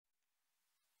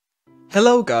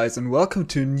Hello guys and welcome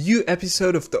to a new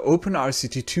episode of the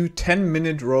OpenRCT2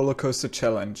 10-minute roller coaster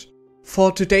challenge.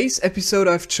 For today's episode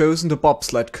I've chosen the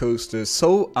bobsled coaster,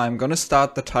 so I'm gonna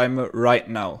start the timer right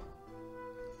now.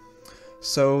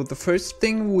 So the first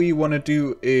thing we wanna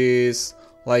do is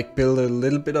build a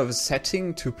little bit of a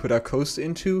setting to put our coaster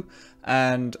into,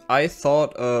 and I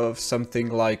thought of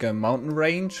something like a mountain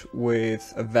range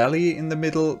with a valley in the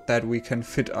middle that we can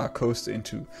fit our coaster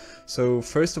into. So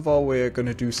first of all we're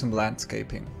gonna do some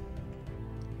landscaping.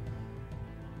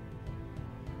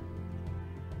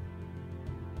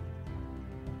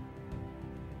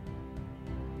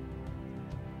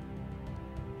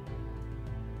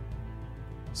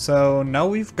 So now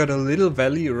we've got a little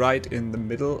valley right in the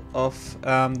middle of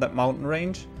that mountain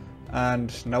range,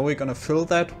 and now we're gonna fill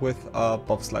that with our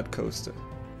bobsled coaster.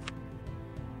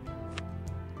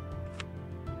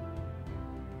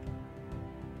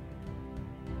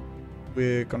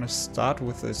 We're gonna start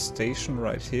with a station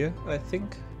right here, I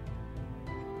think.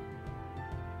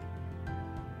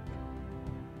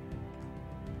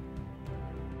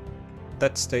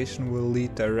 That station will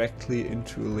lead directly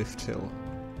into a lift hill.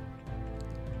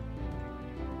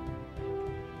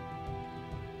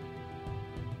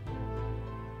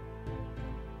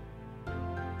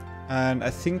 And I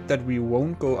think that we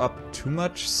won't go up too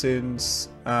much since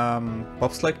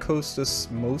bobsled coasters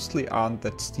mostly aren't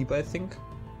that steep, I think.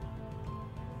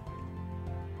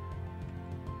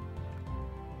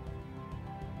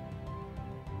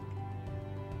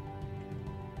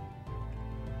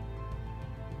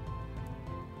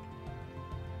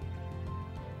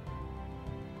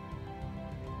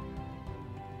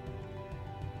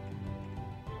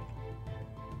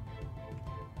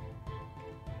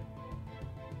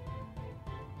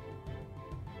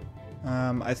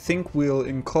 I think we'll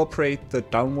incorporate the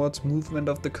downwards movement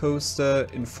of the coaster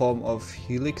in form of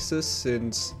helixes,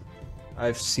 since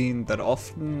I've seen that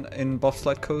often in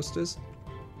bobsled coasters.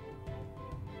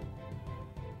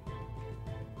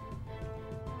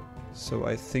 So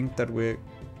I think that we're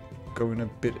going a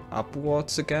bit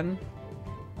upwards again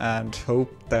and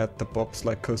hope that the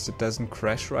bobsled coaster doesn't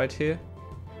crash right here.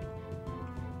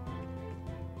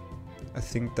 I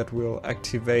think that will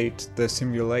activate the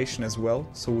simulation as well,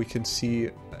 so we can see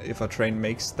if our train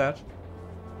makes that.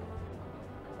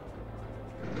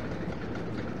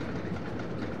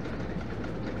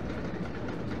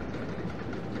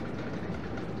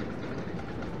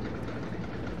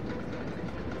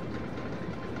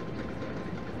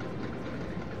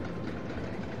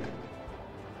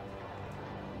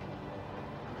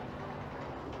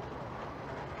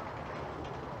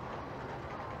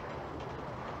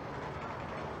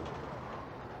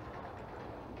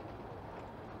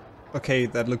 Okay,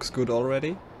 that looks good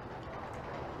already.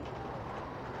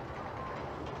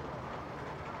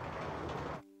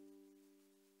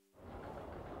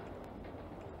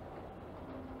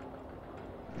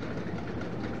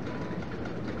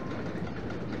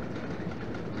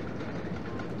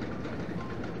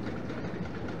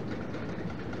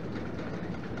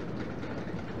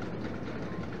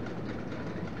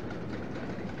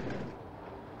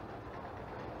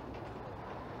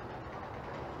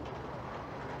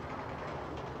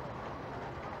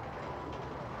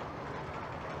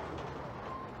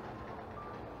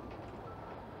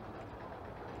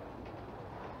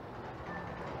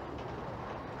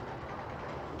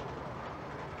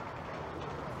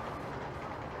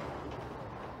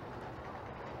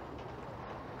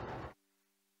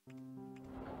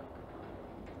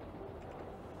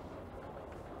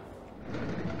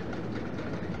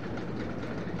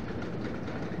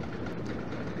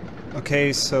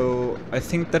 Okay, so I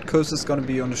think that coaster is gonna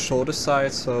be on the shorter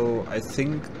side, so I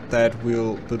think that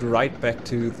we'll build right back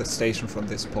to the station from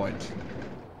this point.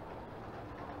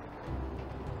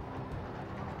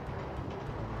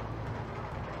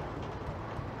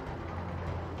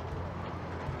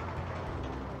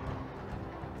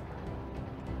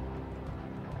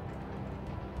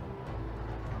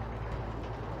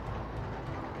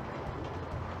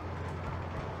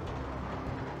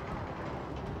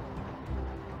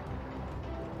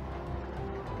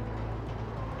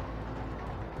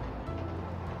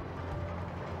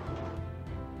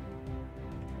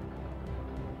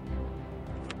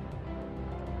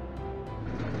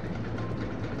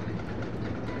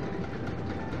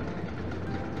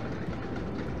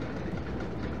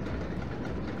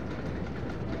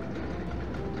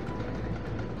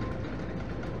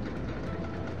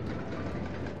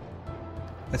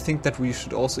 I think that we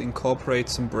should also incorporate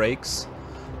some brakes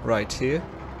right here.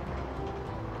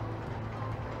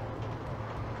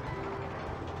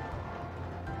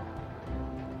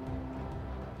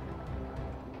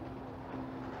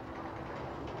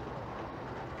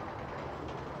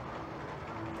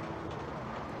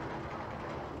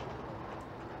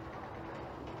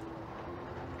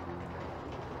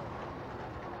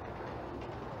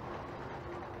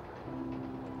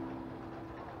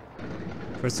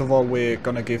 First of all, we're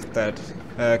gonna give that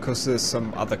coaster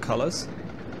some other colors.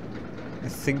 I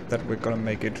think that we're gonna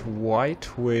make it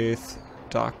white with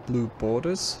dark blue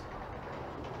borders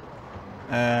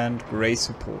and gray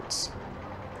supports.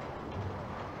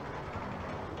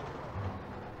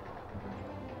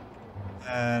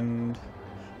 And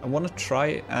I want to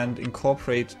try and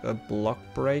incorporate a block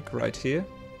brake right here.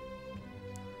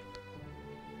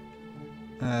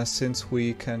 Since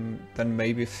we can then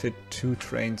maybe fit 2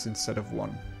 trains instead of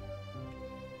 1.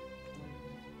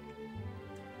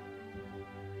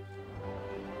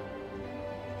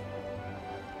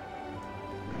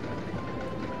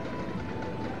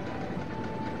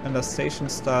 And the station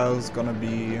style is gonna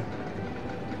be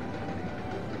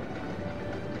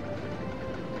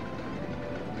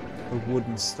a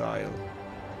wooden style.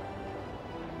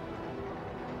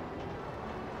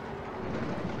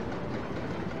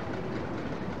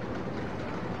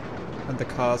 And the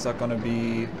cars are gonna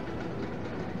be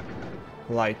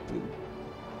light blue.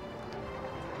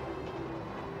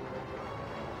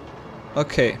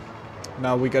 Okay,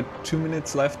 now we got 2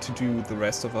 minutes left to do the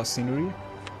rest of our scenery.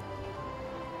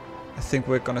 I think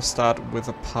we're gonna start with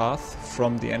a path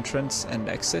from the entrance and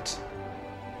exit.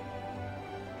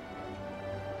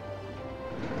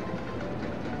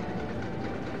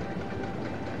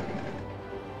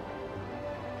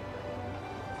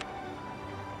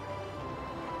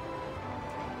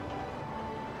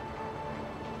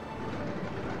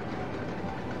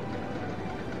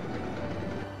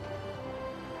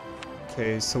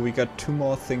 Okay, so we got 2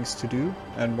 more things to do,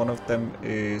 and one of them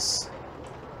is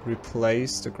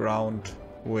replace the ground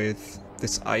with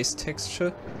this ice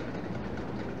texture.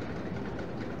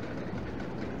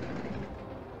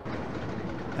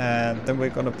 And then we're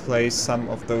gonna place some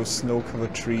of those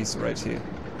snow-covered trees right here.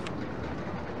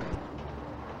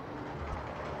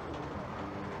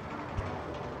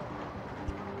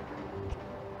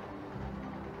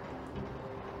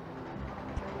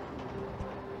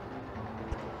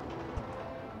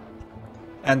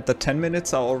 And the 10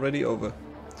 minutes are already over.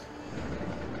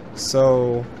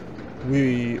 So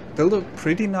we built a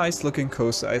pretty nice looking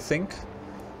coaster, I think.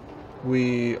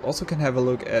 We also can have a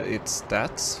look at its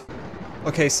stats.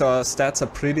 Okay, so our stats are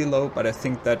pretty low, but I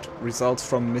think that results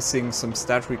from missing some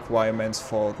stat requirements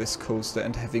for this coaster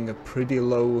and having a pretty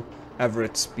low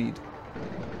average speed.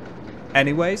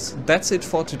 Anyways, that's it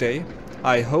for today.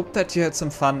 I hope that you had some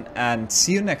fun and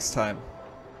see you next time.